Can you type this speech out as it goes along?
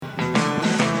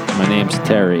My name's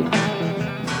Terry.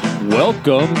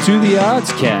 Welcome to the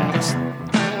Oddscast.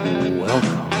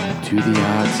 Welcome to the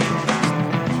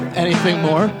Oddscast. Anything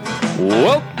more?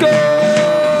 Welcome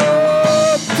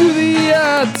to the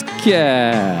Oddscast.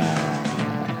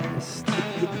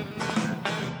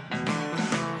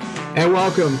 And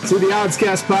welcome to the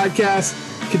Oddscast podcast.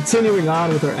 Continuing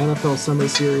on with our NFL Summer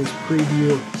Series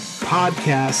preview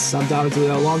podcasts. I'm Donald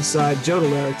DeLeo alongside Joe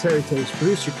DeLeo, Terry Toast,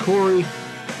 producer Corey.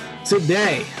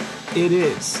 Today, it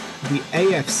is the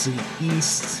AFC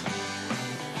East.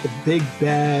 The big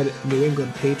bad New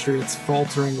England Patriots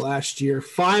faltering last year.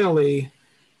 Finally,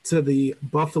 to the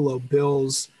Buffalo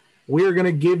Bills. We're going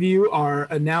to give you our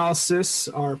analysis,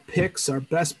 our picks, our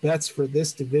best bets for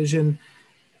this division,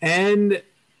 and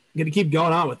going to keep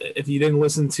going on with it. If you didn't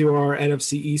listen to our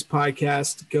NFC East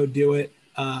podcast, go do it.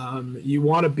 You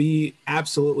want to be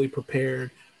absolutely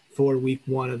prepared for week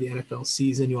one of the NFL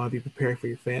season. You want to be prepared for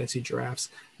your fantasy drafts.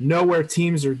 Know where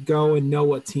teams are going, know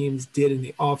what teams did in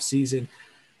the offseason,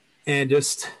 and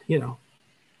just,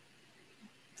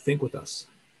 think with us.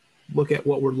 Look at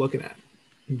what we're looking at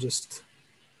and just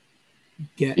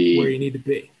get where you need to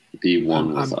be. Be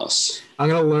one with us. I'm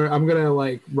gonna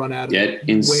run out of get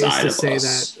inside ways to of say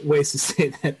us. Ways to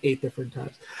say that 8 different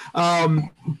times.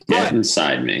 Get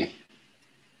inside me.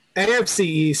 AFC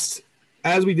East,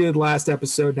 as we did last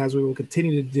episode, and as we will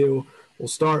continue to do, we'll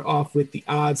start off with the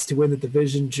odds to win the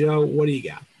division. Joe, what do you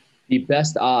got? The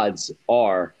best odds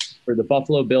are for the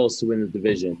Buffalo Bills to win the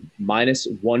division, minus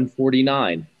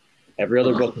 149. Every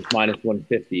other book is minus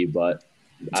 150, but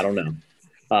I don't know.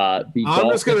 I'm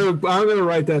gonna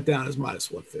write that down as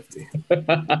minus 150.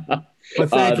 But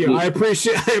thank you. I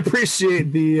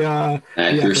appreciate the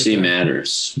accuracy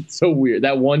matters. So weird.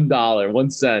 That $1,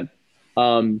 1 cent.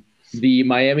 The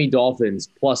Miami Dolphins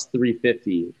plus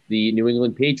 350, the New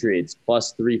England Patriots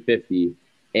plus 350,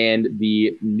 and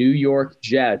the New York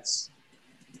Jets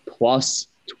plus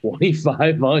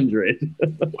 2,500.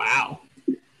 Wow.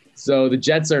 So the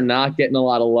Jets are not getting a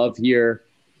lot of love here.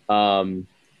 I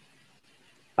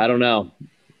don't know.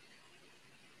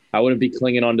 I wouldn't be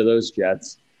clinging on to those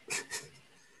Jets.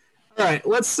 All right,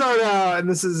 let's start out. And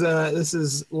this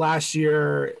is last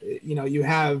year. You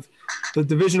have the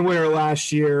division winner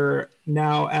last year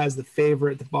now as the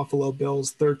favorite, the Buffalo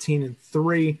Bills,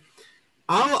 13-3.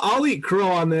 I'll eat crow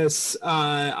on this.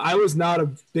 I was not a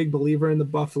big believer in the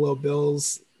Buffalo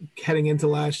Bills heading into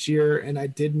last year, and I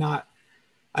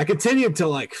continued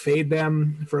to fade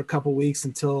them for a couple weeks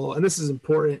until, and this is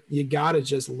important, you got to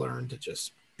just learn to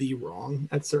just be wrong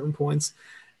at certain points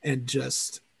and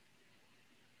just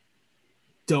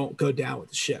don't go down with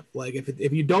the ship.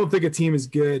 If you don't think a team is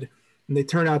good and they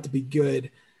turn out to be good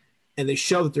and they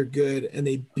show that they're good and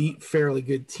they beat fairly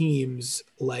good teams,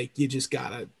 you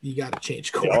gotta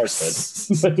change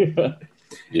course. Yeah.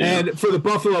 And for the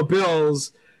Buffalo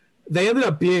Bills, they ended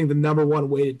up being the number one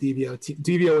weighted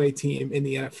DVOA team in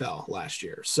the NFL last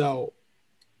year. So,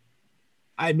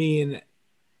 I mean,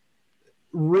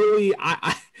 really,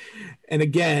 and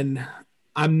again,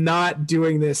 I'm not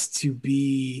doing this to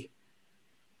be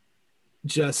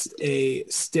just a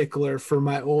stickler for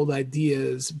my old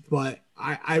ideas, but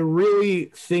I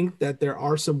really think that there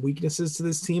are some weaknesses to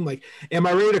this team. Am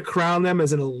I ready to crown them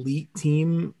as an elite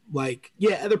team?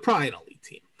 Yeah, they're probably an elite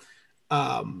team.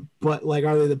 But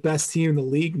are they the best team in the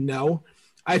league? No.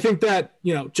 I think that,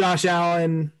 Josh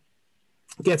Allen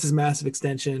gets his massive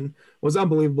extension, was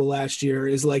unbelievable last year,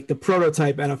 is the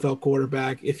prototype NFL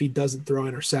quarterback. If he doesn't throw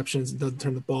interceptions and doesn't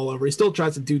turn the ball over, he still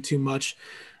tries to do too much.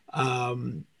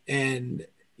 And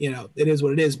it is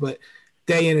what it is, but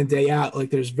day in and day out,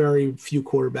 there's very few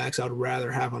quarterbacks I would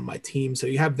rather have on my team. So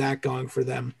you have that going for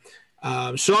them.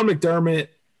 Sean McDermott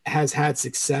has had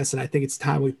success, and I think it's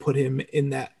time we put him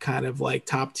in that kind of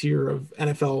top tier of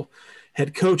NFL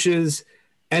head coaches.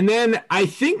 And then I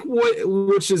think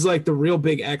which is the real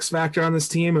big X factor on this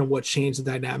team and what changed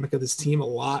the dynamic of this team a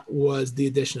lot was the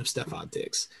addition of Stephon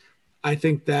Diggs. I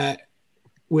think that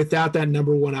without that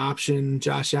number one option,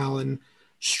 Josh Allen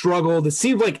struggled. It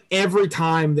seemed like every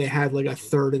time they had a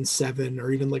 3rd and 7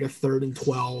 or even a 3rd and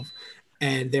 12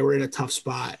 and they were in a tough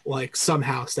spot,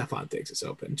 somehow Stephon Diggs is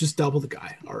open. Just double the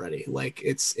guy already.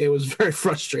 It was very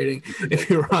frustrating if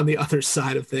you were on the other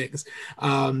side of things.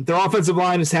 Their offensive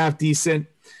line is half decent.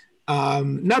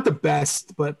 Not the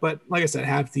best, but like I said,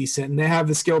 half decent. And they have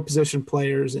the skill position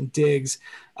players and Diggs,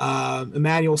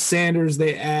 Emmanuel Sanders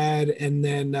they add, and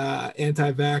then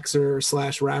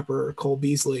anti-vaxxer / rapper Cole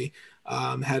Beasley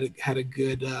had a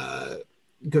good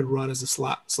run as a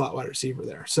slot wide receiver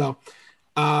there. So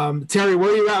Terry,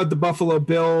 where are you at with the Buffalo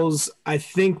Bills? I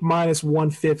think minus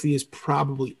 150 is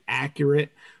probably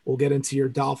accurate. we'll get into your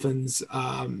Dolphins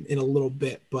in a little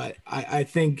bit. But I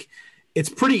think it's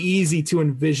pretty easy to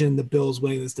envision the Bills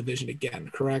winning this division again,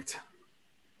 correct?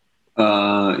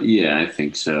 Yeah, I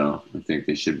think so. I think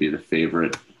they should be the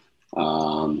favorite.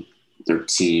 Their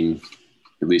team,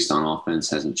 at least on offense,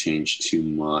 hasn't changed too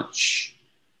much.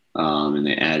 And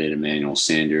they added Emmanuel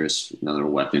Sanders, another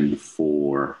weapon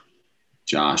for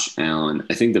Josh Allen.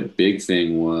 I think the big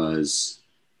thing was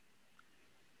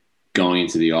going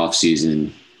into the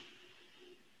offseason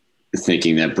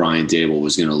thinking that Brian Dable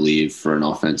was going to leave for an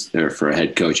offense or for a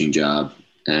head coaching job.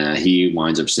 He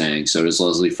winds up saying, so does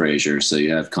Leslie Frazier. So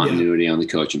you have continuity on the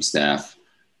coaching staff.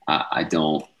 I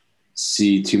don't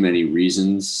see too many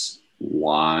reasons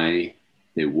why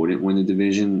they wouldn't win the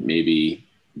division. Maybe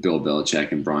Bill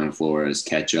Belichick and Brian Flores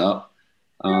catch up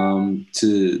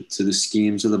to the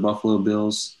schemes of the Buffalo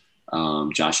Bills.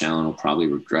 Josh Allen will probably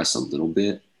regress a little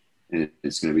bit, and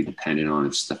it's going to be dependent on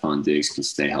if Stephon Diggs can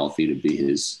stay healthy to be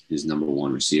his number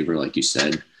one receiver, like you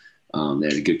said. They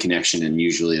had a good connection, and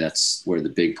usually that's where the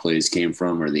big plays came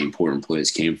from or the important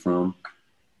plays came from.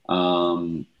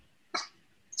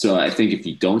 So I think if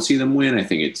you don't see them win, I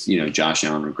think it's, Josh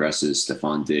Allen regresses,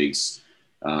 Stephon Diggs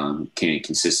can't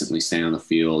consistently stay on the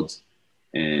field,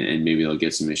 and maybe they'll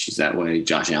get some issues that way.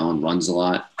 Josh Allen runs a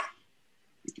lot.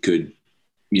 Could,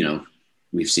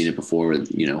 we've seen it before with,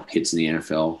 hits in the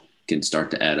NFL can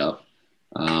start to add up.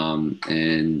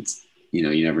 And,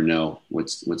 you never know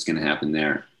what's going to happen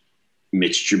there.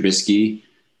 Mitch Trubisky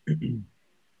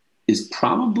is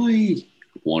probably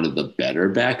one of the better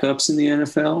backups in the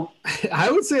NFL.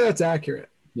 I would say that's accurate.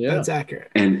 Yeah, that's accurate.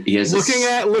 And he has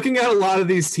looking at a lot of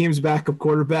these teams' backup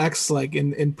quarterbacks, like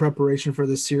in preparation for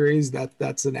this series,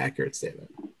 that's an accurate statement.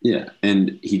 Yeah,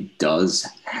 and he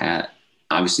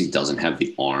obviously doesn't have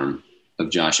the arm of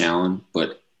Josh Allen,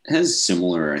 but has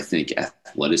similar, I think,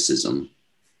 athleticism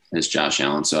as Josh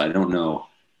Allen. So I don't know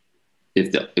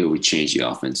if it would change the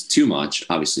offense too much.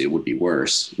 Obviously, it would be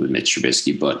worse with Mitch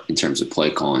Trubisky, but in terms of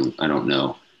play calling, I don't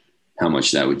know how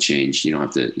much that would change. You don't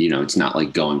have to, it's not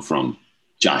like going from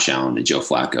Josh Allen to Joe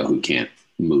Flacco, who can't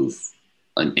move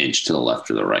an inch to the left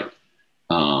or the right.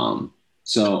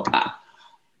 So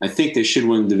I think they should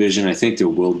win the division. I think there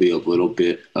will be a little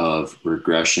bit of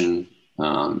regression.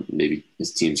 Maybe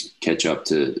as teams catch up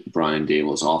to Brian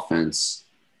Dable's offense.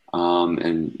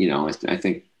 I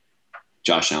think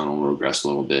Josh Allen will regress a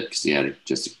little bit because he had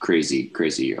just a crazy,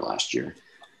 crazy year last year.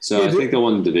 So I think they'll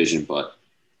win the division, but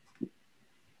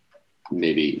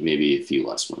maybe a few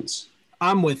less wins.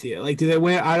 I'm with you. Like, do they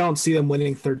win? I don't see them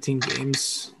winning 13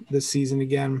 games this season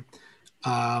again.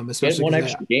 Especially get one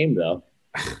extra game, though.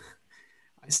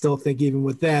 I still think even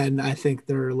with then, I think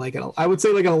they're I would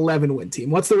say like an 11-win team.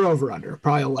 What's their over-under?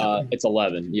 Probably 11. It's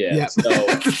 11, yeah. Yep.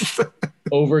 So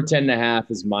over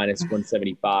 10.5 is minus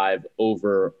 175.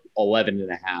 Over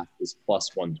 11.5 is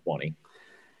plus 120.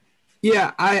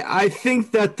 Yeah, I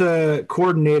think that the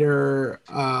coordinator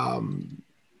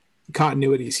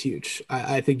continuity is huge.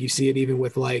 I think you see it even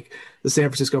with like the San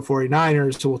Francisco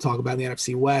 49ers, who we'll talk about in the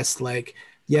NFC West. Like,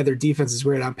 yeah, their defense is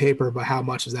great on paper, but how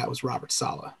much of that was Robert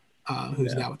Saleh,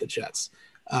 who's now with the Jets.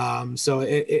 So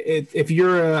if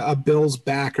you're a Bills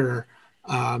backer,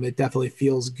 it definitely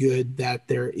feels good that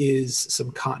there is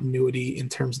some continuity in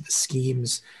terms of the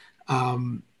schemes.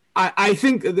 I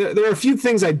think there are a few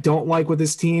things I don't like with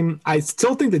this team. I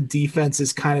still think the defense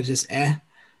is kind of just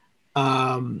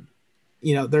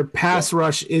their pass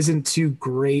rush isn't too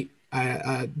great.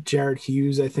 Jared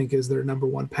Hughes, I think, is their number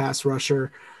one pass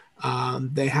rusher.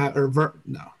 They have,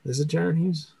 is it Jared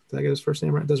Hughes? Did I get his first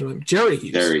name right? It doesn't really. Jerry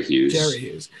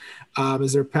Hughes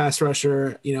is their pass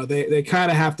rusher. They kind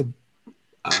of have to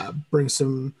bring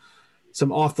some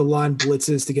off the line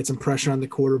blitzes to get some pressure on the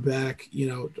quarterback.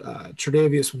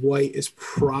 Tre'Davious White is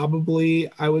probably,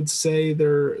 I would say,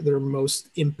 their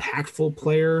most impactful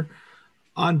player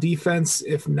on defense,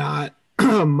 if not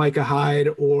Micah Hyde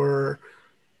or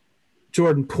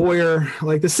Jordan Poyer.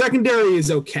 Like, the secondary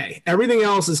is okay. Everything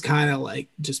else is kind of like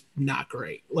just not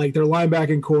great. Like, their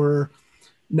linebacking core,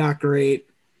 not great.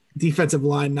 Defensive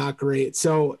line, not great.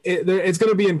 So it's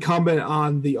going to be incumbent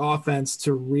on the offense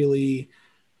to really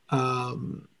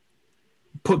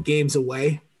put games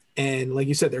away. And like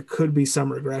you said, there could be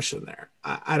some regression there.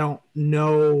 I don't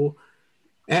know.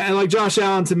 And like Josh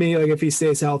Allen, to me, like if he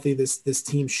stays healthy, this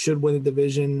team should win the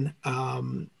division.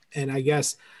 And I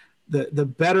guess the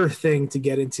better thing to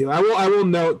get into, I will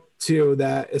note too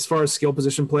that as far as skill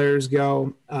position players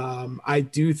go, I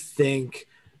do think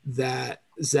that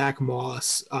Zach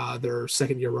Moss, their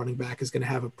second-year running back, is going to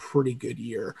have a pretty good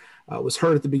year. Was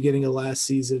hurt at the beginning of last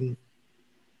season,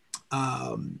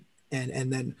 and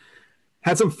then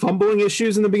Had some fumbling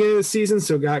issues in the beginning of the season,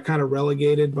 so got kind of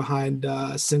relegated behind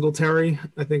Singletary,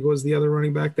 I think was the other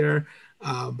running back there.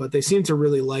 But they seem to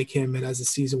really like him, and as the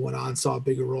season went on, saw a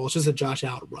bigger role. It's just that Josh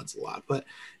Allen runs a lot. But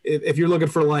if you're looking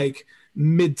for like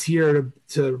mid-tier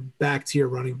to back-tier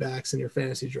running backs in your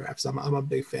fantasy drafts, I'm a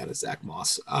big fan of Zach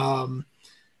Moss.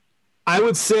 I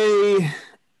would say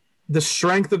the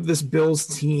strength of this Bills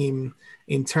team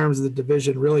in terms of the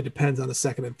division really depends on the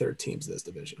second and third teams in this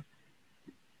division.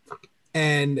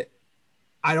 And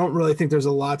I don't really think there's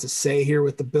a lot to say here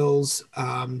with the Bills.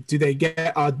 Do they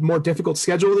get a more difficult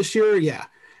schedule this year? Yeah.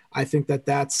 I think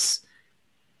that's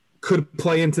could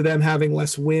play into them having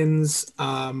less wins.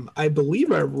 I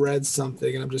believe I read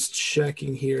something, and I'm just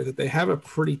checking here, that they have a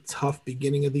pretty tough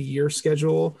beginning of the year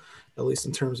schedule, at least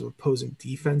in terms of opposing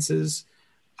defenses.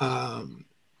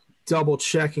 Double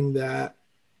checking that.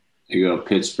 You go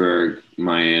Pittsburgh,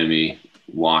 Miami,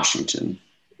 Washington.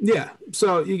 Yeah,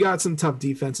 so you got some tough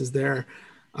defenses there.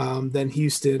 Then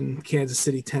Houston, Kansas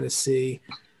City, Tennessee.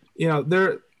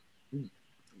 They're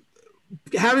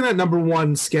having that number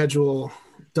one schedule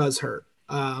does hurt.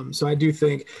 So I do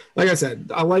think, like I said,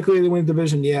 likely to win the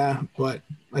division, yeah, but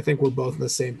I think we're both on the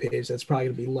same page. That's probably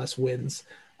going to be less wins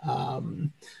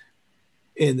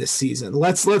in this season.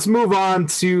 Let's move on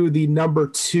to the number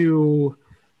 2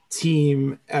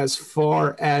 team as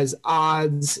far as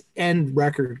odds and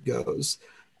record goes.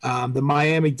 The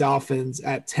Miami Dolphins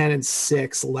at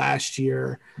 10-6 last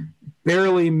year,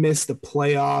 barely missed the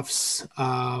playoffs.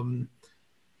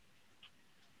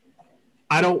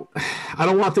 I don't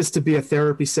want this to be a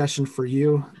therapy session for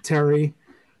you, Terry.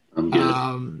 I'm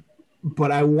good.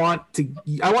 But I want to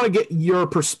get your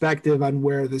perspective on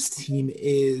where this team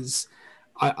is.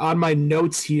 On my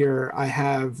notes here, I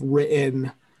have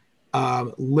written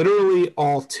literally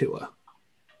all Tua.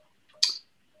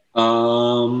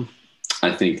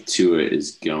 I think Tua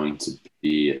is going to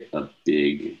be a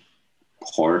big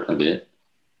part of it.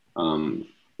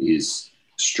 He's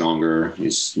stronger.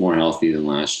 He's more healthy than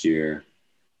last year.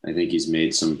 I think he's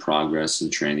made some progress in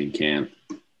training camp.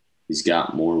 He's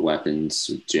got more weapons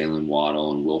with Jalen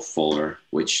Waddle and Will Fuller,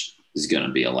 which is going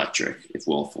to be electric if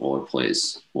Will Fuller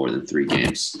plays more than 3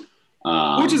 games.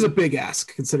 Which is a big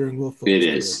ask considering Will Fuller. It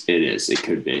is. It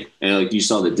could be. And like you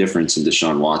saw the difference in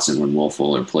Deshaun Watson when Will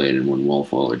Fuller played and when Will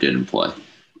Fuller didn't play.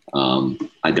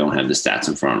 I don't have the stats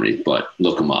in front of me, but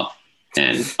look them up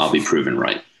and I'll be proven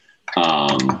right.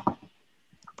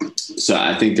 So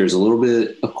I think there's a little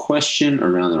bit of question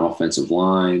around their offensive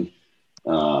line.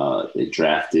 They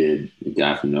drafted the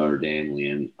guy from Notre Dame,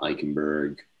 Liam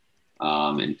Eichenberg,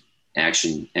 and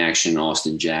action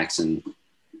Austin Jackson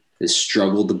has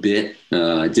struggled a bit.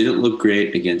 Didn't look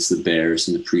great against the Bears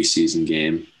in the preseason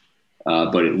game,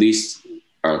 but at least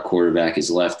our quarterback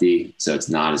is lefty, so it's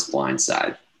not his blind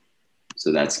side.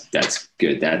 So that's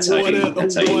good. That's how you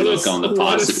look on the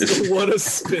positive. What a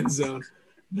spin zone.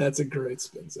 That's a great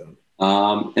spin zone.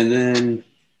 And then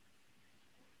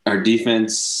our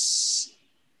defense,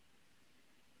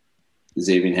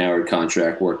 Xavier Howard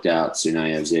contract worked out. So now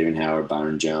you have Xavier Howard,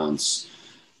 Byron Jones,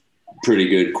 pretty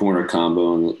good corner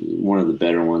combo, and one of the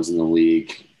better ones in the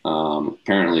league.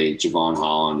 Apparently Javon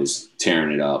Holland is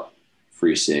tearing it up.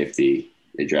 Free safety.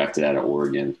 They drafted out of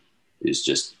Oregon. He's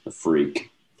just a freak.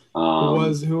 Who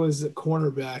was a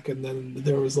cornerback, and then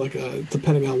there was like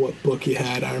depending on what book he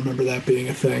had, I remember that being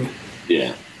a thing.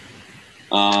 Yeah.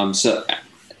 So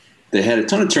they had a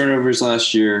ton of turnovers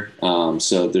last year.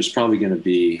 So there's probably going to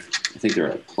be, I think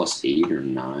they're at +8 or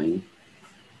 9.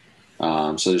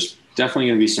 So there's definitely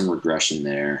going to be some regression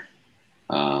there.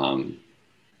 But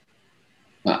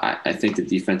I think the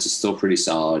defense is still pretty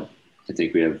solid. I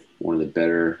think we have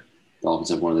the Dolphins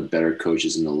have one of the better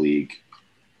coaches in the league.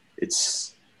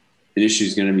 An issue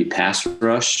is going to be pass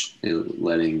rush,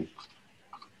 letting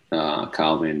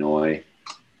Kyle Van Noy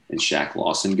and Shaq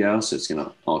Lawson go. So it's going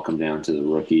to all come down to the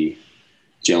rookie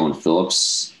Jalen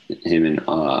Phillips, him and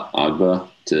Agba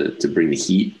to bring the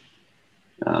heat.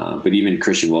 But even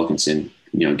Christian Wilkinson,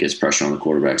 gets pressure on the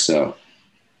quarterback. So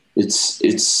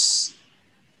it's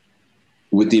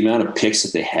with the amount of picks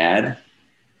that they had,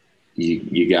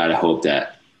 you got to hope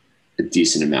that a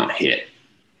decent amount hit.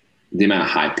 The amount of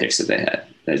high picks that they had,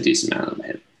 that a decent amount of them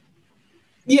hit.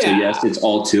 Yeah. So yes, it's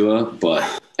all Tua,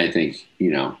 but I think,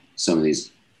 some of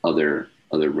these other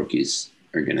rookies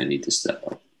are going to need to step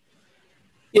up.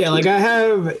 Yeah, like I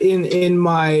have in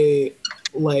my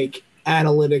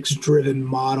analytics driven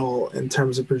model in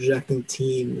terms of projecting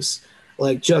teams,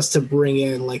 just to bring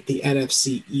in the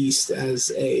NFC East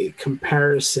as a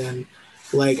comparison.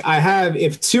 I have,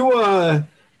 if Tua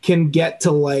can get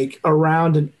to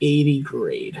around an 80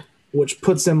 grade, which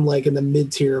puts him in the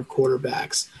mid tier of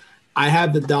quarterbacks, I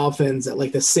have the Dolphins at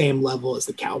like the same level as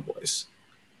the Cowboys.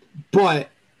 But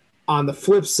on the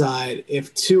flip side,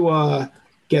 if Tua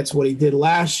gets what he did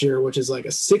last year, which is like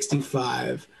a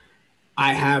 65,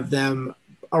 I have them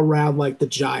around like the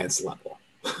Giants level.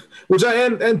 Which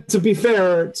and to be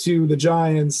fair to the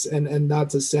Giants and not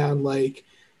to sound like,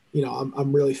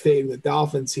 I'm really fading the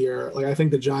Dolphins here. Like I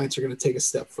think the Giants are going to take a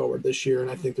step forward this year, and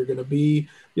I think they're going to be,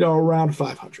 around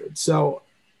 500. So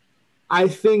I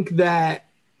think that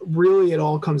really it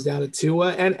all comes down to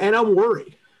Tua, and I'm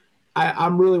worried.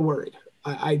 I'm really worried.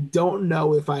 I don't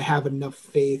know if I have enough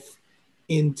faith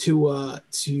in Tua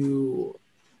to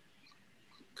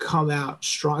come out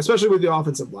strong, especially with the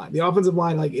offensive line. The offensive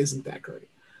line like isn't that great.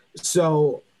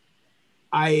 So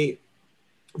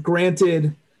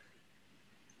granted,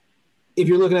 if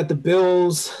you're looking at the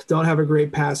Bills, don't have a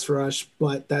great pass rush,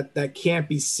 but that can't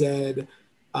be said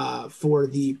for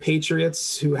the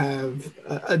Patriots, who have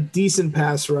a decent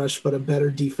pass rush but a better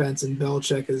defense, and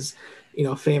Belichick is,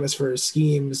 famous for his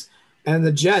schemes, and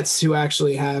the Jets, who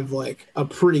actually have like a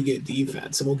pretty good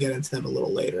defense, and we'll get into them a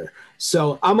little later.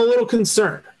 So I'm a little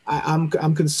concerned. I'm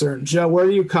concerned. Joe, where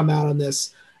do you come out on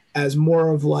this as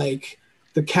more of like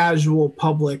the casual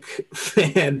public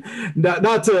fan?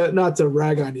 Not to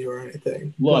rag on you or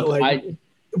anything. Look,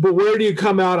 but where do you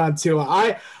come out on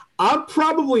Tua? I'm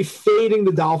probably fading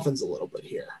the Dolphins a little bit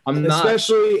here. I'm not,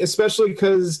 especially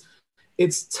because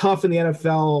it's tough in the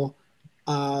NFL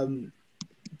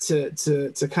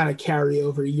to kind of carry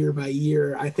over year by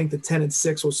year. I think the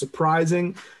 10-6 was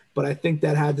surprising, but I think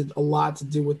that had a lot to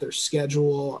do with their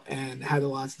schedule and had a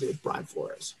lot to do with Brian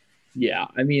Flores. Yeah,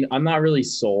 I mean, I'm not really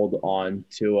sold on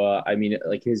Tua. I mean,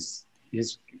 like his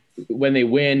when they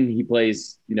win, he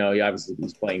plays, he obviously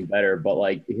he's playing better, but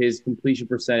like his completion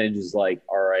percentage is like,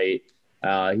 all right.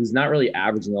 He's not really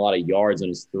averaging a lot of yards on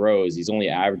his throws. He's only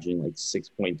averaging like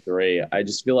 6.3. I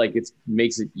just feel like it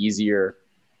makes it easier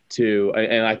to,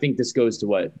 and I think this goes to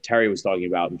what Terry was talking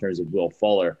about in terms of Will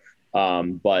Fuller.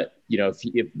 But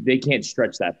if they can't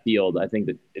stretch that field, I think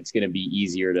that it's going to be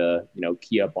easier to,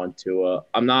 key up on Tua.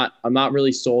 I'm not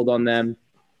really sold on them.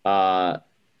 I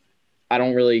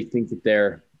don't really think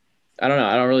that I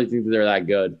don't really think that they're that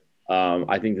good.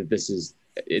 I think that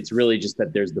it's really just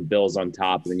that there's the Bills on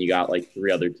top, and then you got like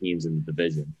three other teams in the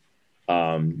division.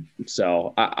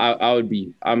 So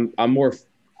I'm more,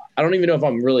 I don't even know if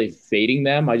I'm really fading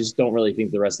them. I just don't really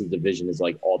think the rest of the division is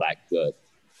like all that good.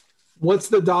 What's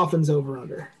the Dolphins over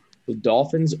under? The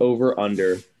Dolphins over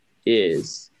under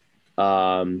is,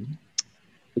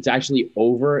 it's actually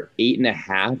over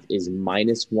 8.5 is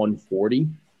 -140,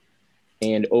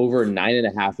 and over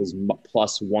 9.5 is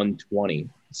 +120.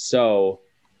 So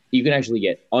you can actually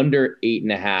get under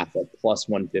 8.5 at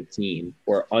 +115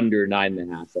 or under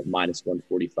 9.5 at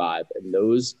 -145. And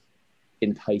those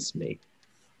entice me.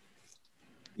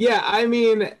 Yeah, I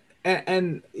mean,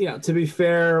 and to be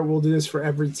fair, we'll do this for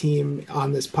every team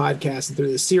on this podcast and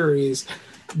through the series.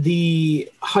 The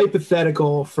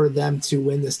hypothetical for them to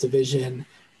win this division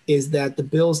is that the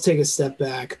Bills take a step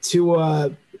back.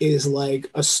 Tua is like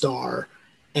a star,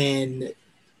 and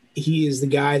he is the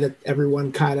guy that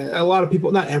everyone a lot of people,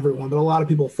 not everyone, but a lot of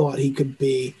people thought he could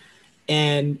be.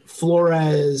 And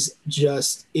Flores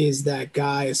just is that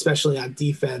guy, especially on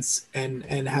defense, and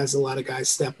has a lot of guys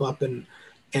step up, and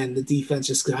the defense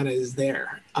just kind of is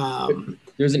there.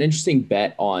 There's an interesting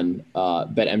bet on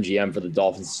BetMGM for the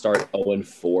Dolphins to start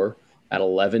 0-4 at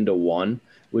 11-1,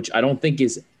 which I don't think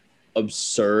is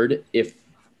absurd if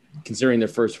considering their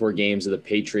first four games of the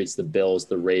Patriots, the Bills,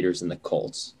 the Raiders, and the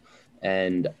Colts.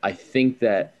 And I think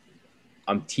that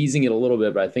I'm teasing it a little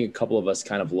bit, but I think a couple of us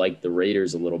kind of like the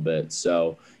Raiders a little bit.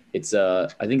 So I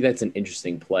think that's an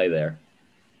interesting play there.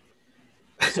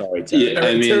 Sorry, Terry. Yeah,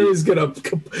 Terry's gonna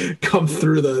come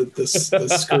through the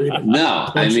screen. No,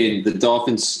 I mean the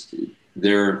Dolphins,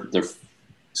 their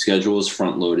schedule is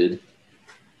front loaded.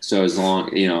 So as long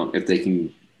if they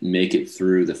can make it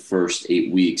through the first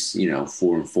 8 weeks,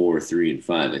 4-4,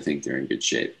 3-5, I think they're in good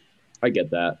shape. I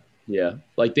get that. Yeah,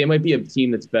 like they might be a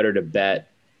team that's better to bet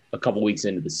a couple weeks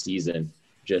into the season.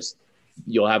 Just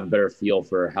you'll have a better feel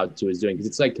for how Tua is doing, because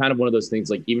it's like kind of one of those things.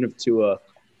 Like even if Tua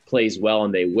plays well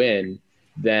and they win,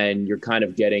 then you're kind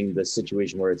of getting the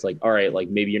situation where it's like, all right, like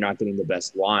maybe you're not getting the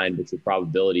best line, but the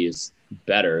probability is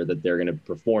better that they're going to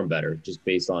perform better just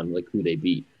based on like who they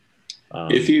beat.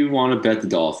 If you want to bet the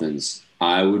Dolphins,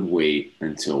 I would wait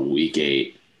until week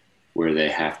 8 where they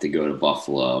have to go to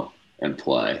Buffalo and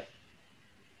play.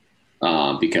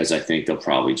 Because I think they'll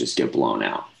probably just get blown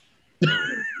out.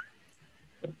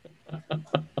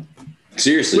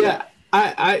 Seriously. Yeah.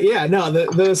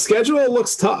 The schedule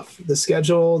looks tough. The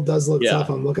schedule does look tough.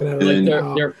 I'm looking at it right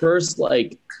now. Their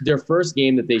first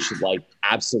game that they should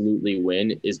absolutely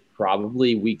win is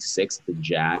probably week 6, the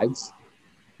Jags.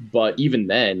 But even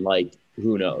then,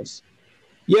 who knows?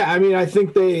 Yeah, I mean, I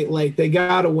think they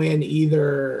got to win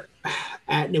either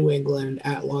at New England,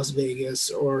 at Las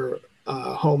Vegas, or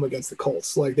home against the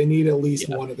Colts. They need at least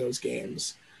one of those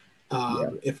games,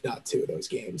 if not 2 of those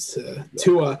games.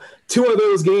 Two of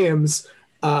those games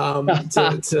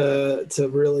to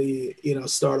really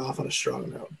start off on a strong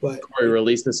note. But Corey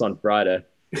released this on Friday.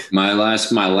 My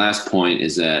last point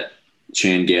is that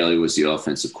Chan Gailey was the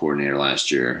offensive coordinator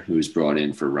last year, who was brought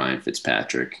in for Ryan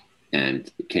Fitzpatrick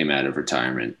and came out of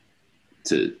retirement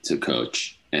to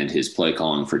coach. And his play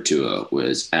calling for Tua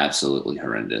was absolutely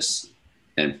horrendous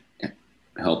and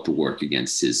helped to work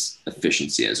against his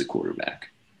efficiency as a quarterback.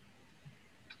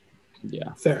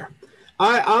 Yeah, fair.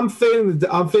 I'm fading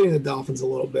the Dolphins a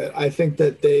little bit. I think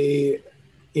that they,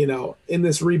 in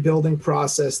this rebuilding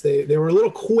process, they were a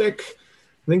little quick.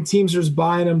 I think teams are just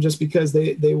buying them just because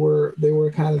they were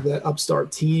kind of that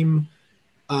upstart team,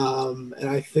 and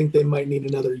I think they might need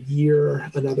another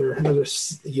year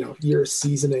of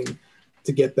seasoning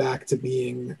to get back to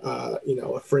being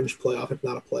a fringe playoff, if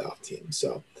not a playoff team.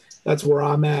 So that's where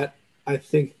I'm at. I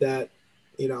think that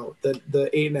the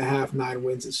 8.5, 9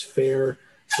 wins is fair,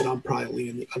 but I'm probably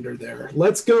leaning the under there.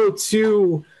 Let's go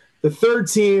to the third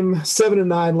team,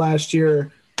 7-9 last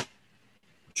year.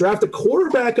 Draft a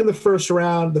quarterback in the first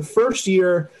round, the first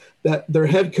year that their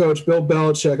head coach, Bill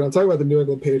Belichick, and I'm talking about the New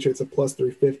England Patriots at plus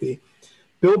 350.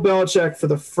 Bill Belichick, for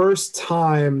the first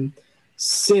time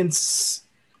since,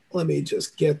 let me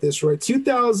just get this right,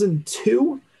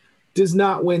 2002, does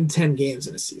not win 10 games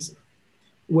in a season,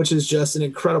 which is just an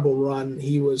incredible run.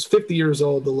 He was 50 years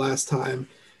old the last time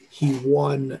he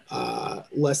won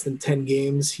less than 10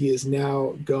 games. He is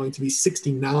now going to be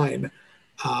 69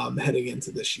 heading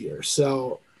into this year.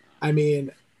 So, I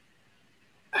mean,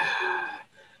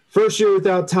 first year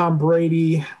without Tom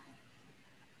Brady,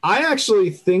 I actually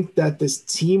think that this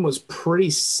team was pretty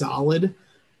solid,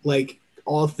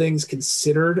 all things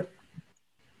considered.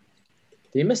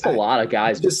 They missed a lot of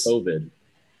guys with COVID,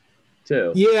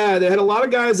 too. Yeah, they had a lot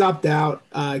of guys opt out.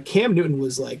 Cam Newton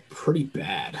was pretty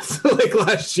bad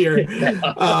last year.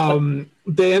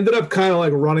 They ended up kind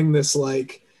of running this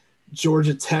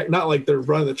Georgia Tech, not they're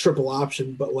running the triple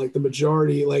option, but the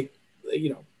majority,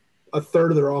 a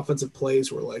third of their offensive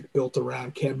plays were built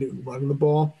around Cam Newton running the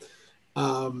ball.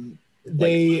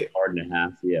 They hard and a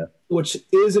half, yeah, which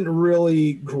isn't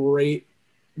really great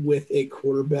with a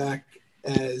quarterback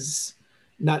as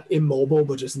not immobile,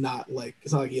 but just not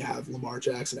it's not like you have Lamar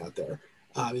Jackson out there.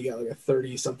 You got a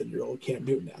 30-something-year-old Cam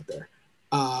Newton out there.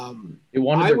 They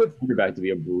wanted their quarterback to be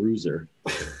a bruiser.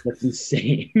 That's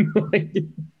insane.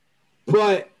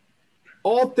 But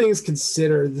all things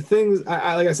considered, the things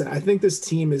like I said, I think this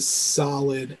team is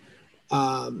solid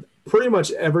pretty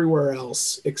much everywhere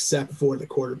else except for the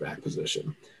quarterback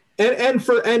position and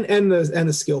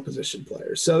the skill position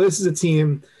players. So this is a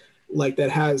team that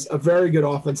has a very good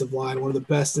offensive line, one of the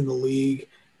best in the league.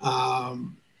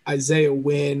 Isaiah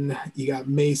Wynn, you got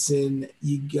Mason,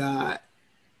 you got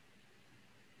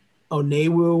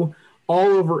Onewu, all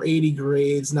over 80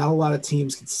 grades. Not a lot of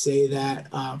teams can say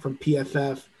that from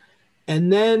PFF.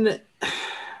 And then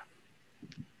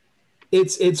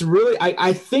it's really,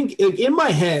 I think in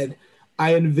my head,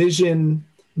 I envision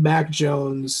Mac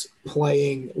Jones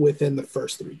playing within the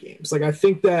first 3 games. I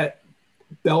think that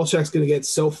Belichick's going to get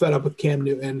so fed up with Cam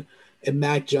Newton and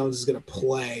Mac Jones is going to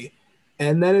play.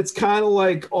 And then it's kind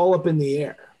of all up in the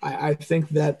air. I think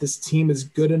that this team is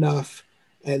good enough.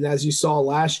 And as you saw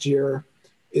last year,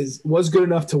 was good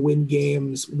enough to win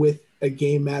games with a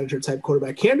game manager type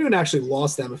quarterback. Cam Newton actually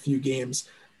lost them a few games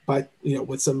by,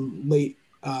 with some late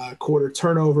quarter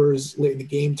turnovers, late in the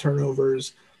game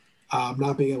turnovers,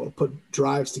 not being able to put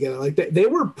drives together. They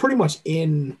were pretty much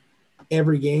in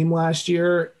every game last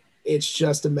year. It's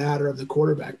just a matter of the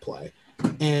quarterback play.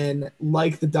 And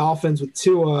like the Dolphins with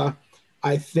Tua,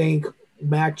 I think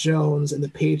Mac Jones and the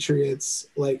Patriots,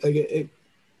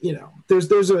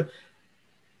 there's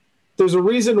a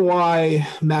reason why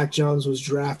Mac Jones was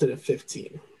drafted at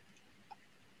 15.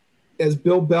 As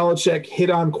Bill Belichick hit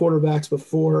on quarterbacks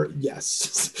before,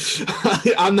 yes.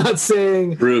 I'm not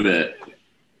saying prove it.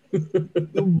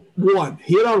 One.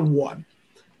 He hit on one.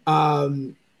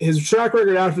 His track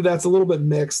record after that's a little bit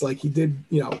mixed. He did,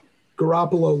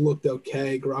 Garoppolo looked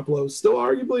okay. Garoppolo is still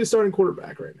arguably a starting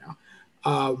quarterback right now.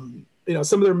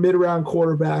 Some of their mid-round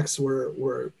quarterbacks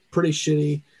were pretty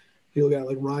shitty. If you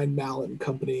look at Ryan Mallett and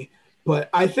company. But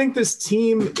I think this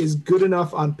team is good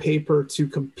enough on paper to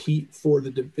compete for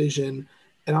the division,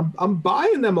 and I'm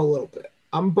buying them a little bit.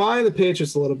 I'm buying the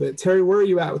Patriots a little bit. Terry, where are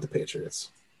you at with the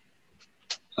Patriots?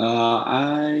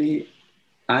 I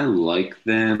like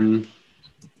them.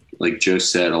 Like Joe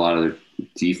said, a lot of their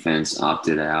defense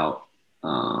opted out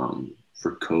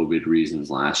for COVID reasons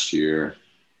last year.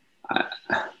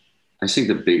 I think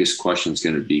the biggest question is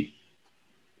going to be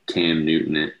Cam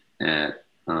Newton at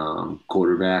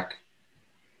quarterback.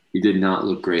 He did not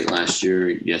look great last year.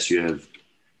 Yes, you have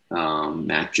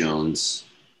Mac Jones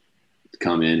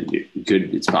come in.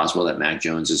 It's possible that Mac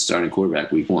Jones is starting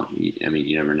quarterback week 1. I mean,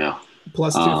 you never know.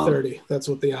 Plus 230. That's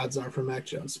what the odds are for Mac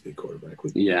Jones to be quarterback.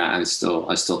 Yeah, I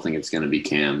still think it's going to be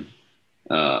Cam,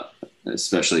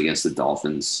 especially against the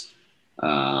Dolphins,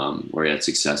 where he had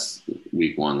success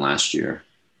week 1 last year.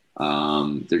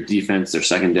 Their defense, their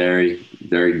secondary,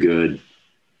 very good.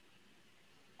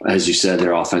 As you said,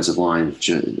 their offensive line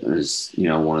is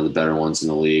one of the better ones in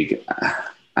the league.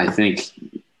 I think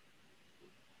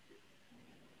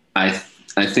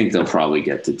they'll probably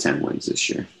get to 10 wins this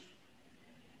year.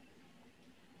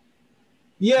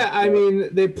 Yeah, I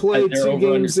mean, they played 2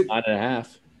 games.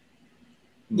 9.5.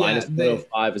 Minus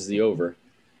 105 is the over.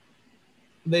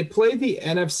 They played the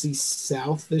NFC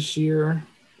South this year,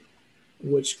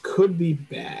 which could be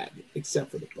bad,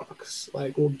 except for the Bucs.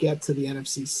 Like, we'll get to the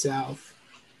NFC South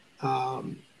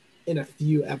in a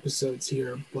few episodes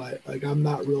here, but like I'm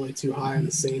not really too high on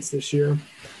the Saints this year.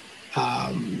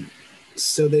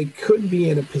 So they could be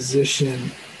in a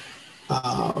position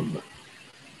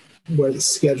where the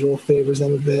schedule favors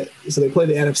them a bit. So they play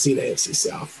the NFC and AFC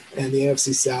South, and the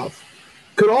AFC South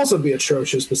could also be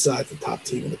atrocious besides the top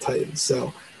team in the Titans.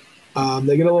 So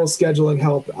they get a little scheduling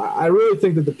help. I really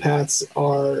think that the Pats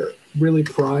are really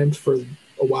primed for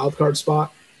a wild card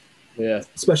spot. Yeah,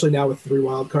 especially now with 3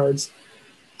 wild cards.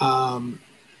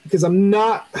 Because I'm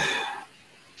not.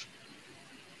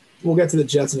 We'll get to the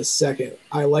Jets in a second.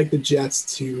 I like the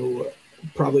Jets to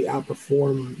probably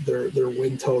outperform their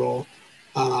win total,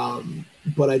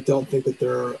 but I don't think that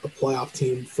they're a playoff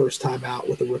team first time out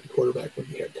with a rookie quarterback,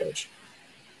 rookie head coach.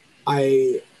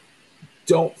 I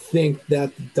don't think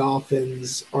that the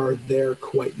Dolphins are there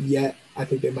quite yet. I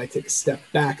think they might take a step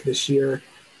back this year.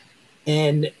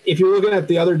 And if you're looking at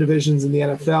the other divisions in the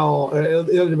NFL, or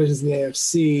the other divisions in the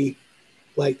AFC,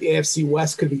 like the AFC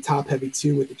West could be top heavy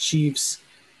too with the Chiefs.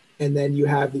 And then you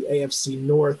have the AFC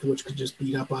North, which could just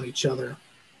beat up on each other.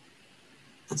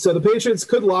 So the Patriots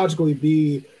could logically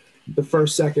be the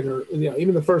first, second, or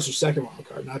even the first or second wild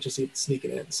card, not just even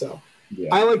sneaking in. So yeah.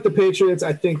 I like the Patriots.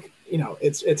 I think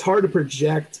it's hard to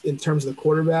project in terms of the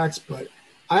quarterbacks, but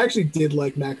I actually did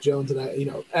like Mac Jones, and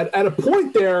at a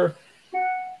point there,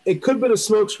 it could have been a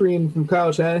smokescreen from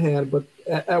Kyle Shanahan, but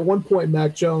at one point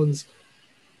Mac Jones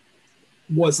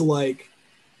was like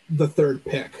the 3rd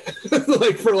pick,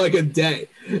 like for like a day.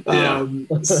 Yeah.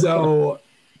 So,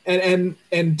 and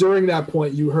during that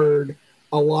point, you heard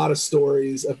a lot of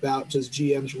stories about just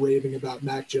GMs raving about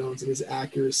Mac Jones and his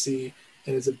accuracy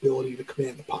and his ability to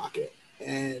command the pocket.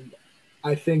 And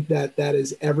I think that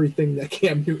is everything that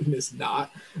Cam Newton is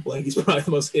not. Like, he's probably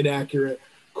the most inaccurate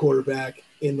quarterback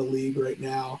in the league right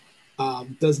now.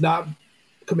 Does not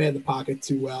command the pocket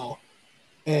too well.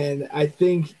 And I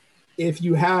think if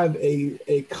you have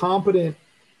a competent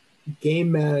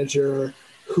game manager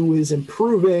who is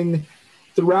improving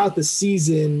throughout the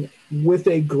season with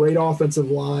a great offensive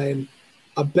line,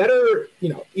 a better,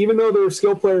 even though their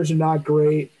skill players are not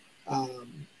great,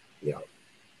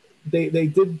 they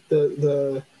did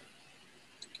the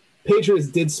Patriots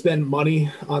did spend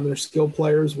money on their skill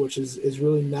players, which is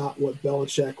really not what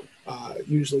Belichick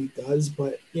usually does.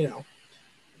 But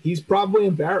he's probably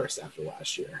embarrassed after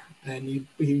last year, and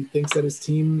he thinks that his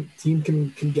team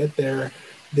can get there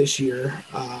this year.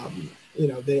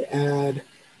 They add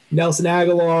Nelson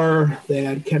Aguilar, they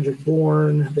had Kendrick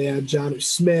Bourne, they had Jonnu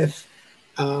Smith.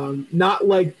 Not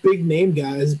like big name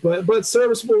guys, but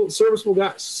serviceable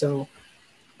guys. So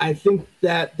I think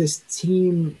that this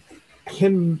team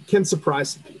can surprise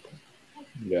some people.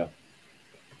 Yeah.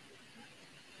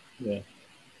 Yeah.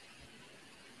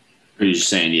 Are you just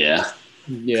saying yeah?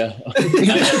 Yeah.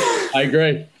 I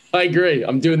agree.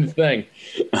 I'm doing the thing.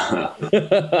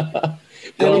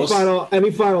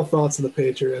 Any final thoughts on the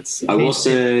Patriots? I will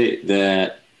say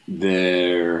that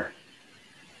their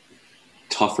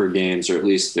tougher games, or at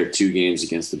least their 2 games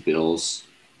against the Bills,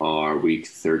 are week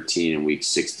 13 and week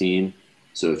 16.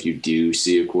 So if you do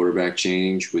see a quarterback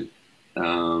change with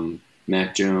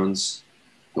Mac Jones,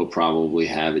 he'll probably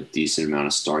have a decent amount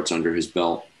of starts under his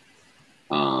belt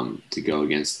to go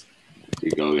against to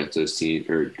go against those teams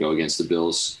or go against the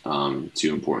Bills. 2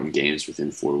 important games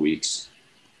within 4 weeks.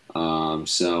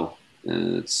 So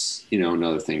it's,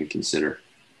 another thing to consider.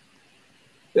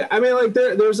 Yeah, I mean, like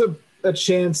there's a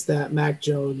chance that Mac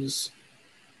Jones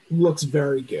looks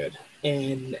very good,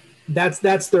 and that's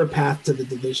their path to the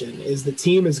division. Is the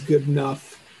team is good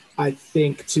enough, I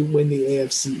think, to win the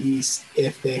AFC East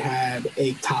if they had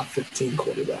a top 15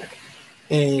 quarterback.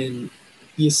 And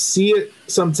you see it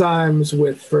sometimes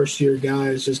with first-year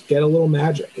guys just get a little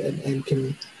magic and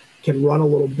can run a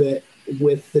little bit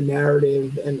with the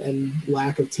narrative and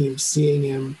lack of teams seeing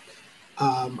him.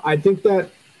 I think that,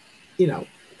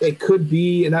 it could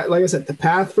be, and like I said, the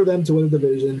path for them to win the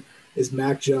division is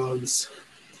Mac Jones.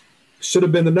 Should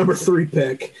have been the number 3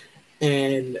 pick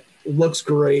and looks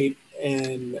great,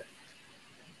 and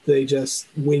they just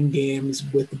win games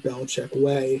with the Belichick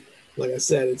way. Like I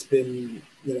said, it's been,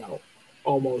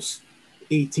 almost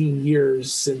 18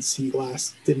 years since he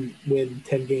last didn't win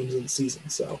 10 games in the season.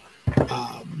 So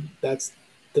that's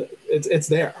it's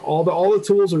there. All the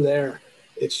tools are there.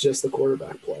 It's just the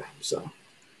quarterback play. So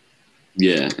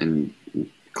yeah, and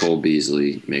Cole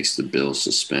Beasley makes the Bills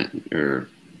suspend or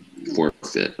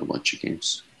forfeit a bunch of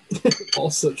games.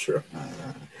 Also true.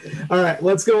 All right,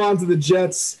 let's go on to the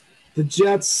Jets. The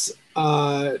Jets,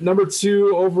 number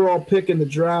 2 overall pick in the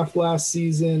draft last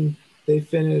season. They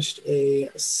finished a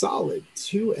solid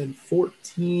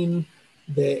 2-14.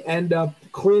 They end up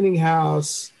cleaning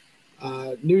house.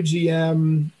 New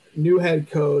GM, new head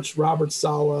coach, Robert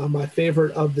Saleh, my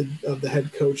favorite of the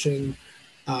head coaching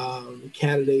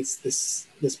candidates this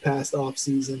past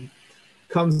offseason.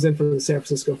 Comes in from the San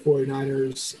Francisco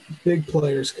 49ers, big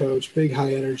players coach, big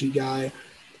high energy guy.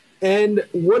 And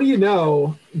what do you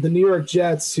know, the New York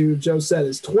Jets, who Joe said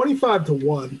is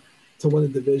 25-1 to win the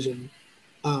division,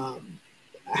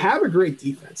 have a great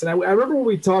defense. And I remember when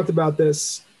we talked about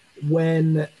this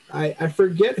when I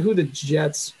forget who the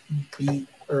Jets beat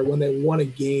or when they won a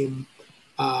game.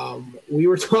 We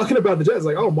were talking about the Jets,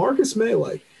 like, oh, Marcus May,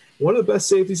 like one of the best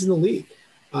safeties in the league.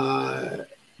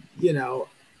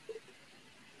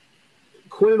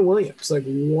 Quinn Williams, like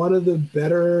one of the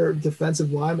better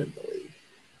defensive linemen in the league.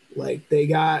 Like they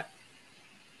got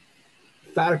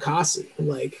Fatukasi,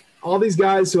 like all these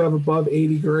guys who have above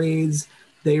 80 grades.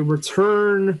 They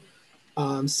return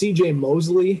C.J.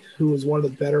 Mosley, who was one of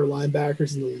the better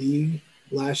linebackers in the league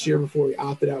last year before he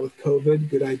opted out with COVID.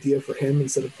 Good idea for him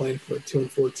instead of playing for a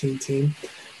 2-14 team.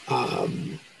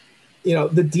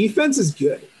 The defense is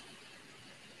good.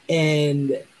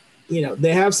 And,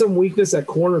 they have some weakness at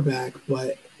cornerback,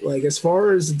 but like as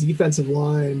far as the defensive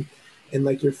line and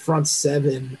like your front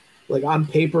seven, like on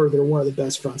paper, they're one of the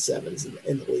best front sevens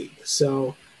in the league.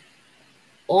 So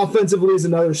offensively is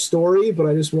another story, but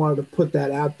I just wanted to put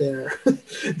that out there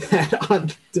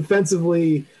that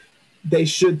defensively they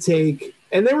should take,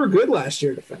 and they were good last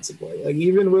year defensively. Like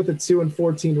even with a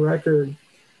 2-14 record,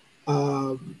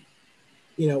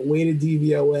 weighted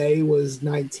DVOA was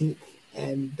 19th.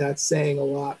 And that's saying a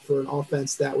lot for an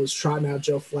offense that was trotting out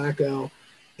Joe Flacco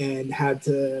and had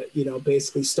to,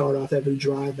 basically start off every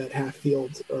drive at half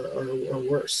field or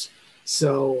worse.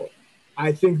 So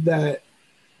I think that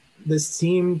this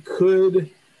team could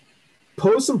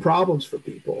pose some problems for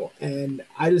people. And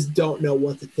I just don't know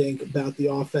what to think about the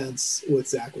offense with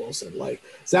Zach Wilson. Like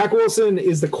Zach Wilson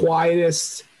is the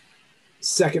quietest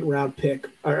second-round pick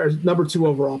or number 2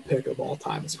 overall pick of all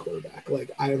time as a quarterback. Like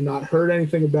I have not heard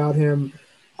anything about him.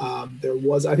 I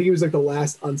think he was like the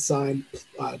last unsigned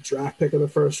draft pick of the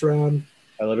first round.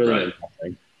 I literally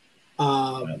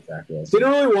didn't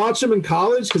really watch him in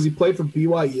college because he played for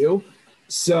BYU.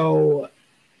 So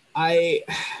he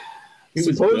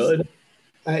was good.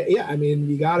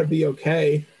 You got to be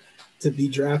okay to be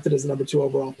drafted as a number 2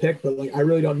 overall pick, but like I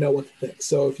really don't know what to think.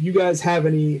 So if you guys have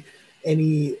any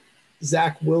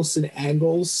Zach Wilson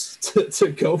angles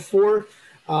to go for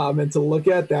and to look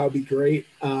at, that would be great.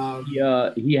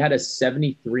 He had a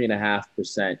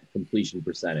 73.5% completion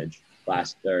percentage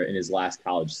in his last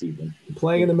college season.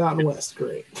 Playing in the Mountain West,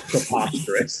 great.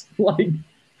 Preposterous.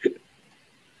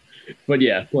 But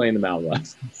yeah, playing the Mountain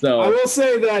West. So I will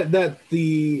say that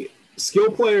the skill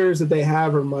players that they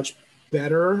have are much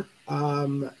better.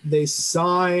 They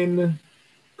sign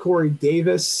Corey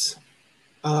Davis,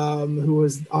 who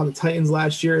was on the Titans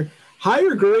last year.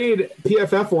 Higher grade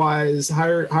PFF wise,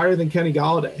 higher than Kenny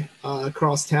Galladay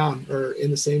across town or in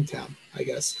the same town, I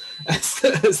guess, as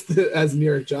the New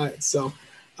York Giants. So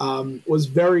was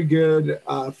very good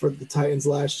for the Titans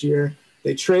last year.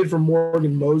 They trade for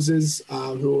Morgan Moses,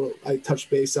 who I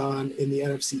touched base on in the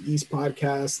NFC East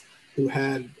podcast, who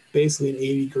had basically an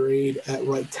 80 grade at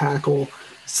right tackle,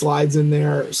 slides in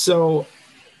there. So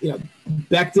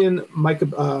Becton,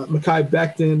 Mekhi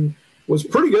Becton was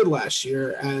pretty good last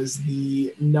year as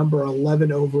the number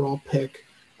 11 overall pick,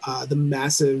 the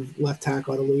massive left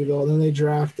tackle out of Louisville. Then they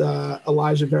draft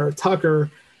Elijah Vera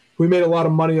Tucker, who we made a lot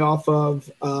of money off of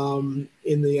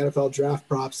in the NFL draft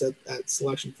props at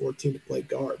selection 14 to play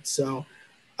guard. So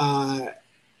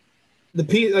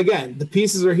the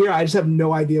pieces are here. I just have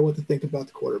no idea what to think about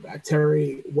the quarterback.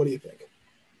 Terry, what do you think?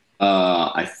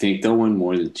 I think they'll win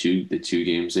more than the two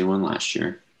games they won last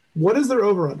year. What is their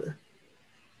over-under?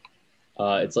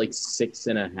 It's like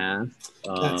 6.5.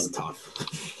 That's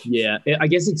tough. Yeah, I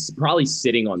guess it's probably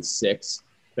sitting on 6,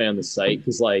 depending on the site,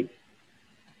 because like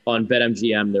on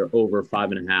BetMGM, they're over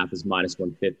 5.5 is minus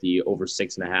 150, over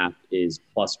 6.5 is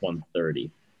plus 130.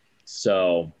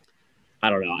 So I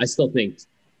don't know. I still think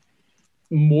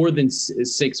more than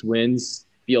 6 wins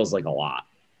feels like a lot.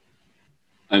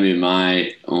 I mean,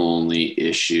 my only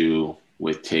issue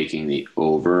with taking the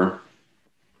over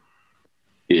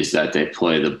is that they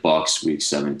play the Bucs week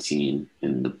 17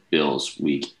 and the Bills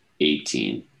week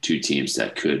 18, two teams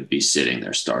that could be sitting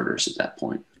their starters at that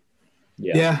point.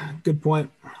 Yeah, good point.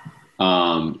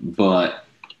 But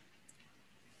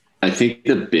I think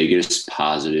the biggest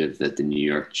positive that the New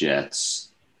York Jets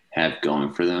have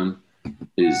going for them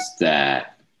is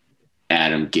that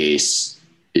Adam Gase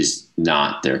is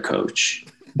not their coach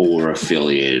or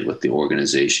affiliated with the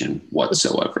organization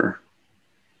whatsoever.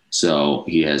 So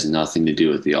he has nothing to do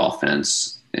with the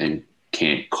offense and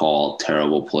can't call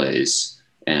terrible plays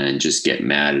and just get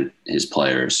mad at his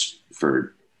players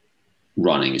for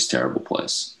running his terrible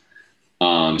plays.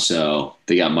 So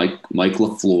they got Mike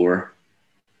LaFleur,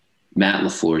 Matt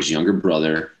LaFleur's younger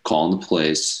brother, calling the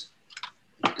plays,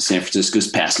 San Francisco's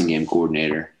passing game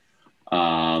coordinator.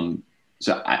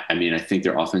 So, I think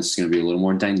their offense is going to be a little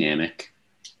more dynamic.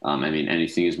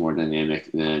 Anything is more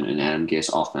dynamic than an Adam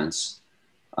Gase offense.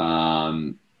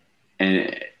 And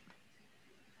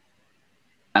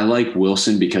I like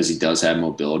Wilson because he does have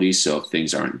mobility. So if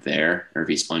things aren't there or if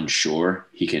he's unsure,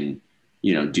 he can,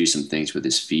 do some things with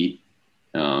his feet.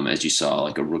 As you saw,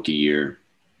 like a rookie year,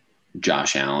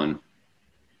 Josh Allen.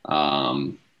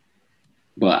 But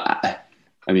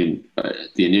the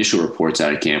initial reports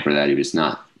out of camp were that he was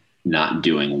not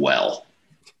doing well.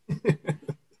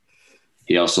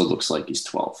 He also looks like he's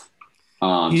 12.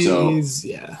 Yeah.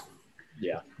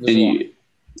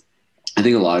 I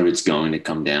think a lot of it's going to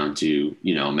come down to,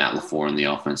 Matt LaFleur and the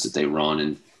offense that they run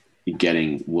and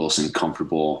getting Wilson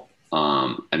comfortable.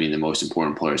 The most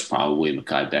important player is probably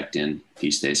Mekhi Becton. If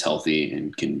he stays healthy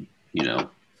and can,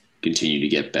 continue to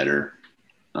get better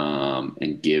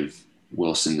and give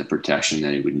Wilson the protection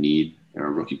that he would need or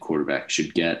a rookie quarterback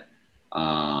should get.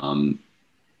 And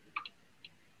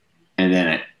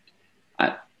then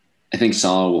I think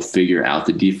Saleh will figure out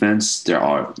the defense. There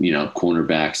are,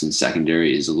 cornerbacks and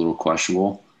secondary is a little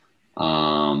questionable,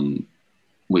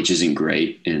 which isn't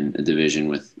great in a division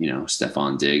with,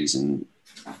 Stephon Diggs and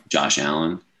Josh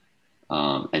Allen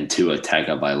and Tua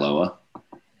Tagovailoa.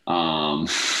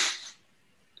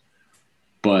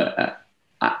 But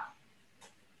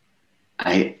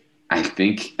I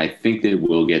think they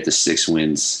will get the 6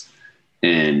 wins,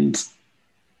 and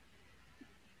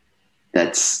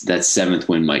that 7th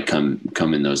win might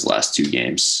come in those last 2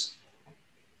 games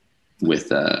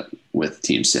with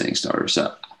team sitting starters.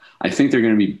 So I think they're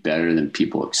going to be better than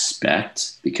people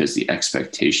expect because the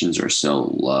expectations are so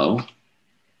low.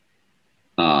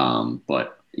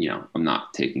 But I'm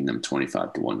not taking them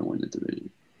 25-1 to win the division.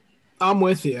 I'm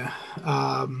with you.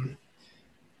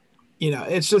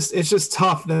 It's just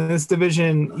tough. In this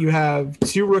division, you have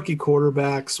 2 rookie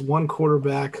quarterbacks, 1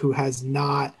 quarterback who has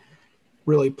not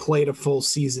really played a full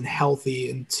season healthy,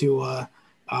 and the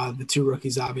 2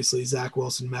 rookies, obviously, Zach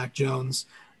Wilson, Mac Jones.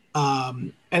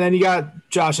 And then you got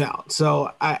Josh Allen.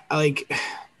 So if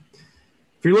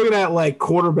you're looking at like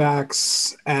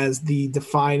quarterbacks as the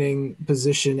defining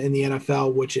position in the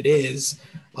NFL, which it is,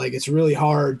 like it's really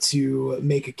hard to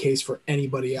make a case for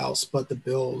anybody else but the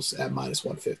Bills at minus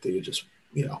 150 to just,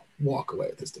 walk away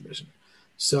with this division.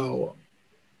 So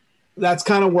that's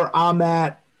kind of where I'm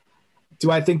at.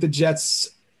 Do I think the Jets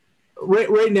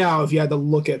right now, if you had to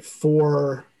look at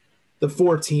the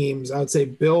 4 teams, I would say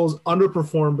Bills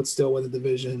underperform but still win the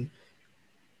division.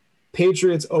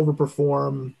 Patriots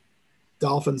overperform.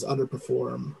 Dolphins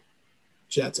underperform.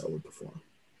 Jets overperform.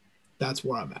 That's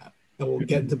where I'm at. And we'll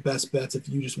get into best bets if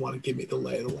you just want to give me the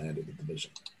lay of the land of the division.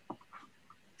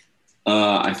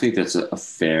 I think that's a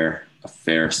fair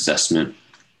assessment.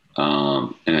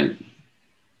 And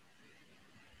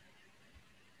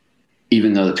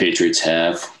even though the Patriots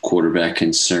have quarterback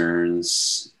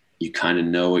concerns, you kind of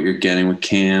know what you're getting with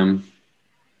Cam.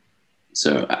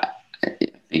 So I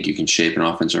think you can shape an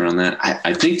offense around that.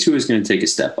 I think Tua is going to take a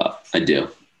step up. I do.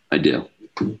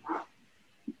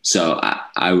 So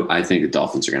I think the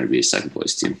Dolphins are going to be a second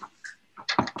place team.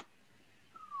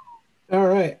 All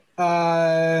right.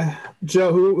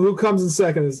 Joe, who comes in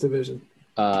second in this division?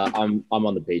 I'm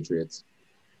on the Patriots.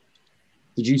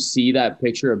 Did you see that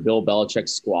picture of Bill Belichick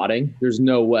squatting? There's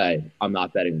no way I'm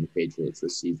not betting on the Patriots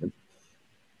this season.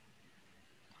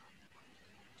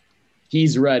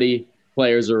 He's ready.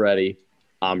 Players are ready.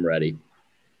 I'm ready.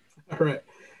 All right.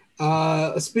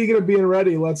 Speaking of being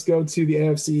ready, let's go to the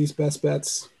AFC East best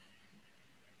bets.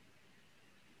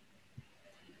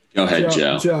 Go ahead,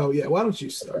 Joe. Joe, yeah, why don't you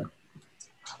start?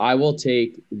 I will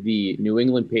take the New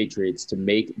England Patriots to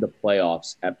make the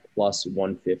playoffs at plus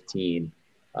 115.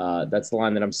 That's the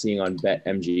line that I'm seeing on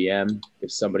BetMGM.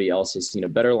 If somebody else has seen a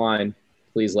better line,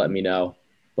 please let me know.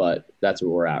 But that's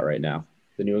where we're at right now.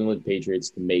 The New England Patriots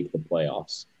to make the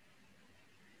playoffs.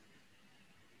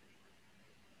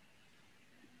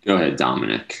 Go ahead,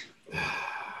 Dominic.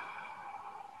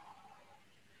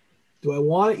 Do I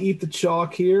want to eat the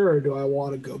chalk here or do I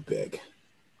want to go big?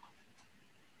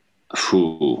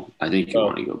 Ooh, I think you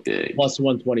want to go big. Plus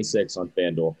 126 on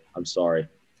FanDuel. I'm sorry.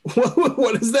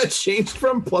 What has that changed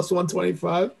from? Plus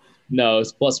 125? No,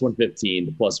 it's plus 115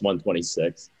 to plus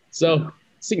 126. So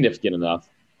significant enough.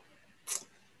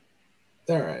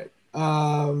 All right.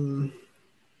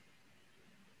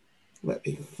 Let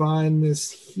me find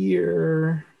this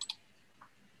here.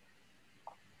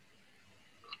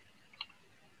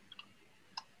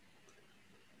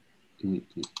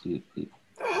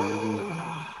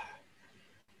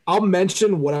 I'll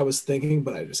mention what I was thinking,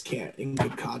 but I just can't, in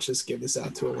good conscience, give this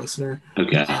out to a listener.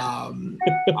 Okay.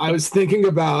 I was thinking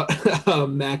about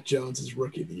Mac Jones'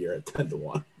 rookie of the year at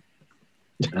 10-1.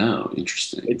 Oh,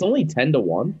 interesting. It's only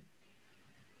 10-1.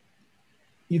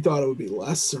 You thought it would be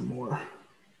less or more?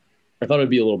 I thought it'd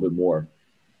be a little bit more.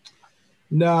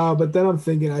 No, but then I'm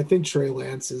thinking, I think Trey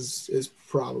Lance is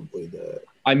probably the.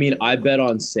 I mean, I bet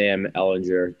on Sam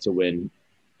Ellinger to win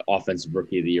Offensive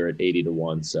Rookie of the Year at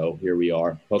 80-1. So here we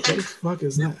are. What the fuck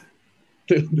is that?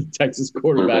 The Texas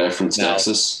quarterback from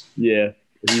Texas. Yeah,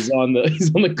 he's on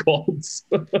the Colts.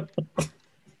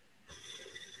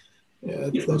 Yeah,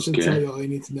 that should tell you all you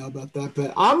need to know about that.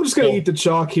 But I'm just gonna eat the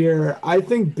chalk here. I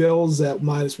think Bills at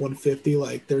minus 150.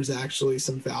 Like, there's actually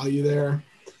some value there.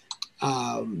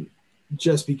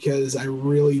 Just because I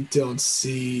really don't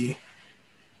see,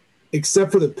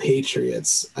 except for the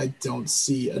Patriots, I don't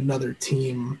see another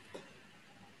team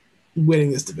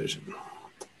winning this division.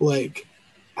 Like,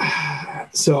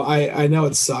 so I know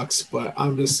it sucks, but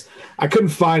I couldn't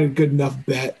find a good enough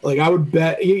bet. Like, I would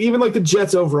bet even like the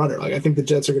Jets over under. Like, I think the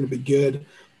Jets are going to be good,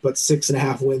 but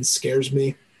 6.5 wins scares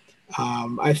me.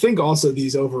 I think also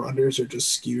these over unders are just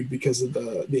skewed because of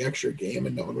the extra game,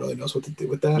 and no one really knows what to do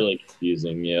with that. Really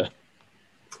confusing, yeah.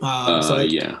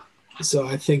 So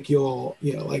I think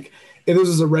like if this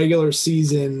is a regular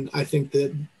season, I think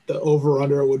that the over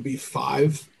under would be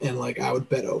 5, and like I would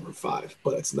bet over 5,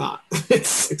 but it's not.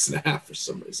 It's 6.5 for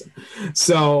some reason.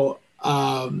 So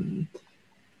I'm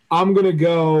gonna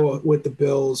go with the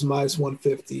Bills minus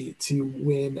 150 to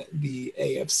win the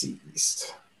AFC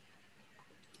East.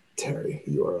 Terry,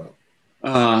 you are up.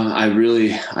 I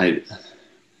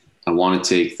want to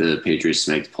take the Patriots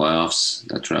to make the playoffs.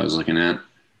 That's what I was looking at.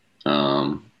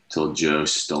 Till Joe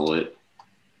stole it.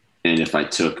 And if I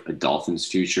took a Dolphins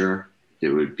future, it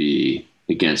would be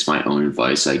against my own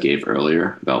advice I gave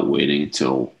earlier about waiting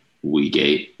till week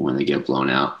 8 when they get blown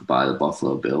out by the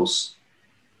Buffalo Bills.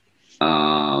 So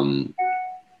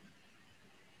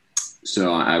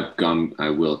I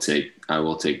will take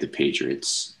the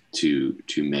Patriots to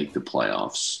make the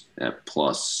playoffs at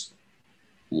plus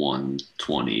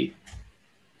 120,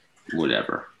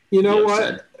 whatever. You know what?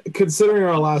 Said. Considering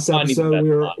our last episode,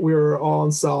 we were all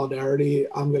in solidarity.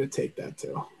 I'm going to take that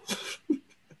too.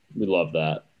 We love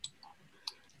that.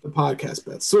 The podcast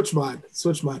bet. Switch mine,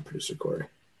 producer Corey.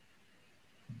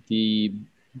 The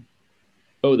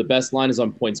best line is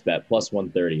on PointsBet plus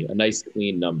 130. A nice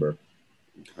clean number.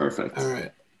 Perfect. All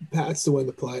right. Pat's to win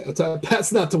the play.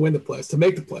 Pat's not to win the playoffs, to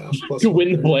make the playoffs. To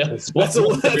win the playoffs. That's a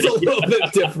little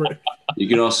bit different. You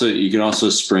can also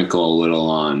sprinkle a little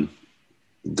on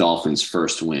Dolphins'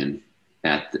 first win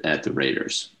at the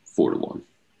Raiders, 4-1.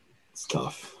 It's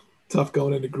tough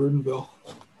going into Grudenville.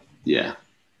 Yeah.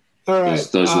 All right.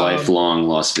 Those lifelong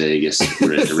Las Vegas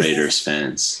Raiders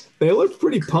fans. They looked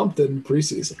pretty pumped in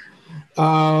preseason.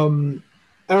 All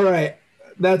right.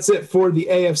 That's it for the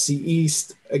AFC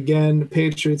East. Again,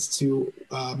 Patriots to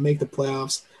make the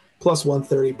playoffs, plus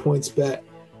 130 points bet.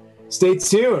 Stay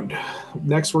tuned.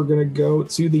 Next, we're going to go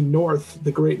to the North,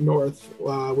 the Great North,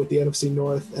 with the NFC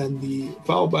North, and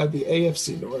followed by the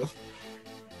AFC North.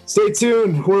 Stay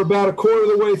tuned. We're about a quarter of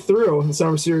the way through the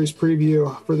Summer Series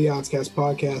preview for the Oddscast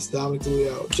podcast. Dominic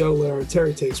DeLeo, Joe Lara,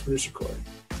 Terry Takes, producer Corey.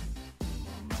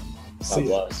 God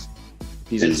bless.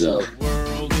 The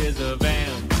world is a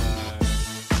vampire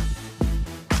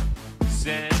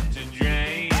sent to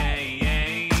drain.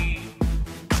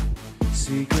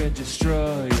 Secret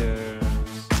destroyers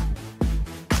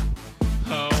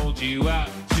hold you up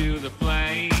to the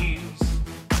flames.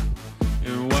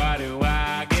 And what do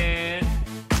I get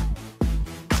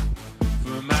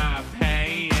for my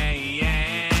pain?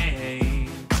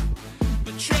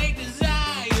 Betrayed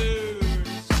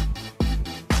desires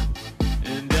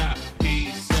and a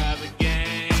piece of a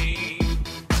game.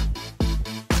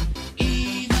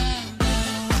 Even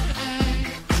though I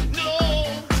know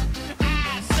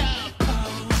I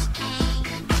suppose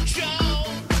I'll show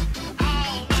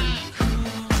all my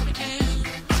cool and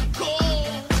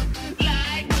cold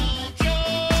like no joke.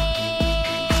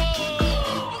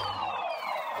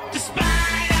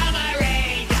 Despite all my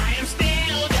rage, I am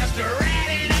still just a rat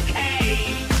in a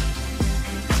cage.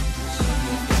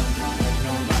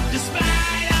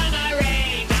 Despite all my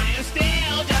rage, I am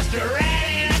still just a rat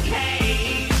in a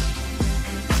cage.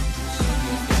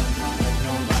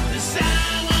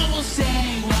 Someone will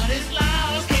say what is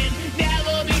lost can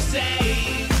never be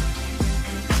saved.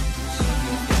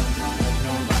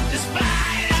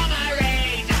 Despite all my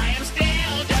rage, I am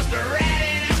still just a rat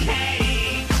in a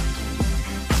cage.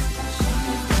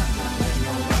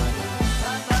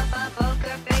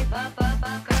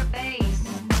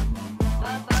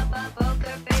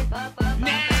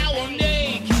 Now I'm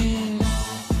naked,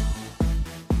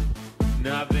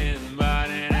 nothing but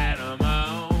an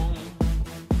animal.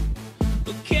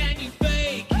 But can you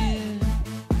fake it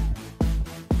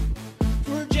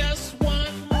for just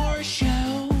one more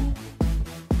show?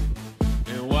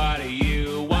 And what do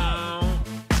you want?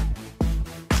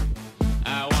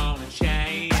 I want to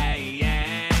change.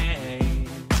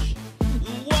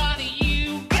 What do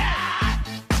you got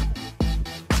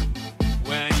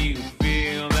when you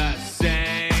feel the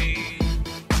same?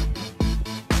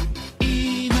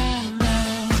 Even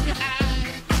though I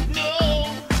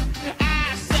know,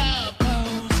 I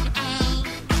suppose I'll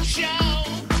show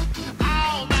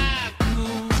all my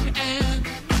cool and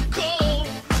cold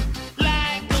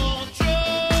like control.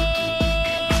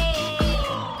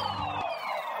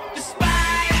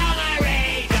 Despite all my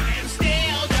rage, I am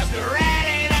still just a rat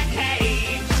in a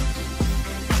cage.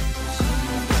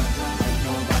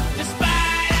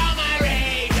 Despite all my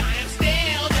rage, I am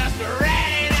still just a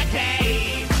rat in a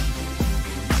cage.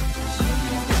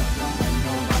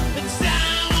 And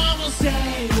someone will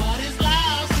say what is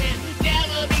lost can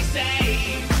never be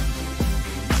saved.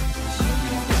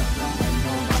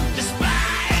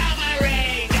 Despite all my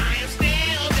rage, I am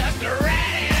still just a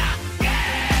rat in a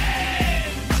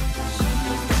cage.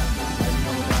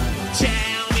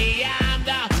 Tell me I'm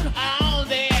the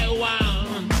only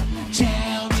one.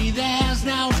 Tell me there's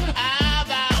no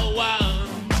other one.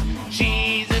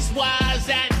 Jesus was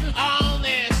an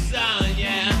only son,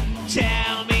 yeah.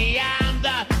 Tell me I'm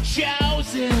the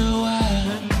chosen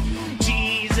one.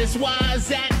 Jesus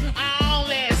was an